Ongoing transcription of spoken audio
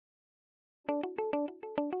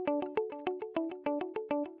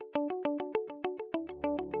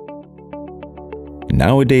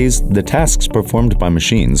Nowadays, the tasks performed by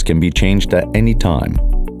machines can be changed at any time.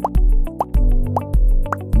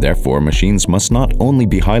 Therefore, machines must not only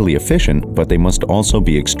be highly efficient, but they must also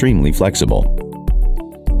be extremely flexible.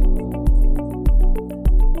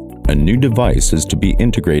 A new device is to be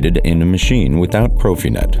integrated in a machine without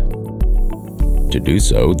PROFINET. To do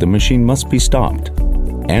so, the machine must be stopped,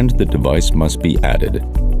 and the device must be added.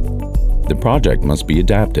 The project must be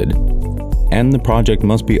adapted, and the project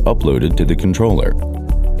must be uploaded to the controller.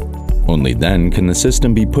 Only then can the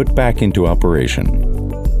system be put back into operation.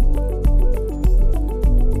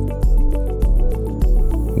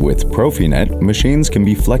 With PROFINET, machines can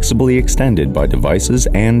be flexibly extended by devices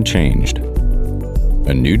and changed.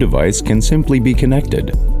 A new device can simply be connected,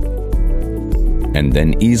 and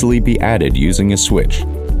then easily be added using a switch,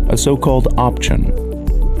 a so-called option.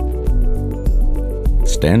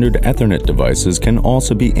 Standard Ethernet devices can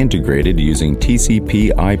also be integrated using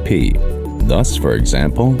TCP/IP. Thus, for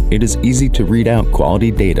example, it is easy to read out quality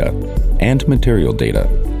data and material data.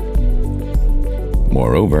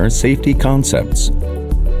 Moreover, safety concepts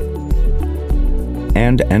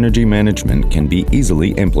and energy management can be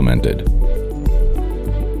easily implemented.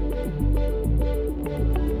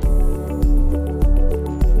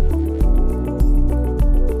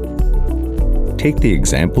 Take the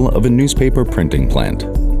example of a newspaper printing plant.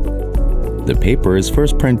 The paper is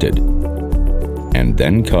first printed and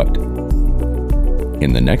then cut.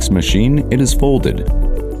 In the next machine, it is folded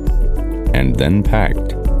and then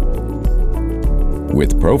packed.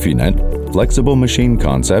 With PROFINET, flexible machine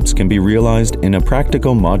concepts can be realized in a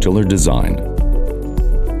practical modular design.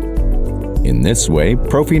 In this way,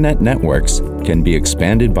 PROFINET networks can be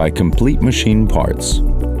expanded by complete machine parts,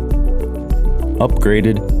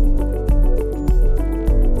 upgraded,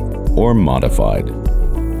 or modified,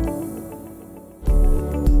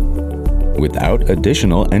 without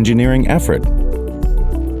additional engineering effort.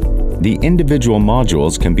 The individual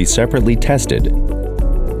modules can be separately tested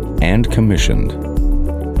and commissioned.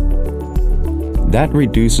 That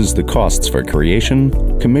reduces the costs for creation,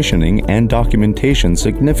 commissioning, and documentation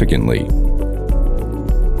significantly.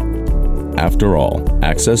 After all,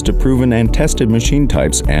 access to proven and tested machine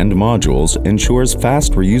types and modules ensures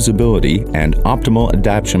fast reusability and optimal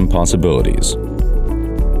adaptation possibilities.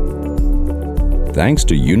 Thanks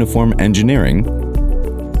to uniform engineering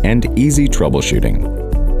and easy troubleshooting,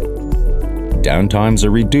 downtimes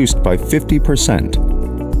are reduced by 50%.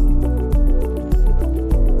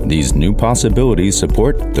 These new possibilities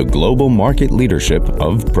support the global market leadership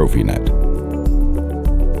of PROFINET.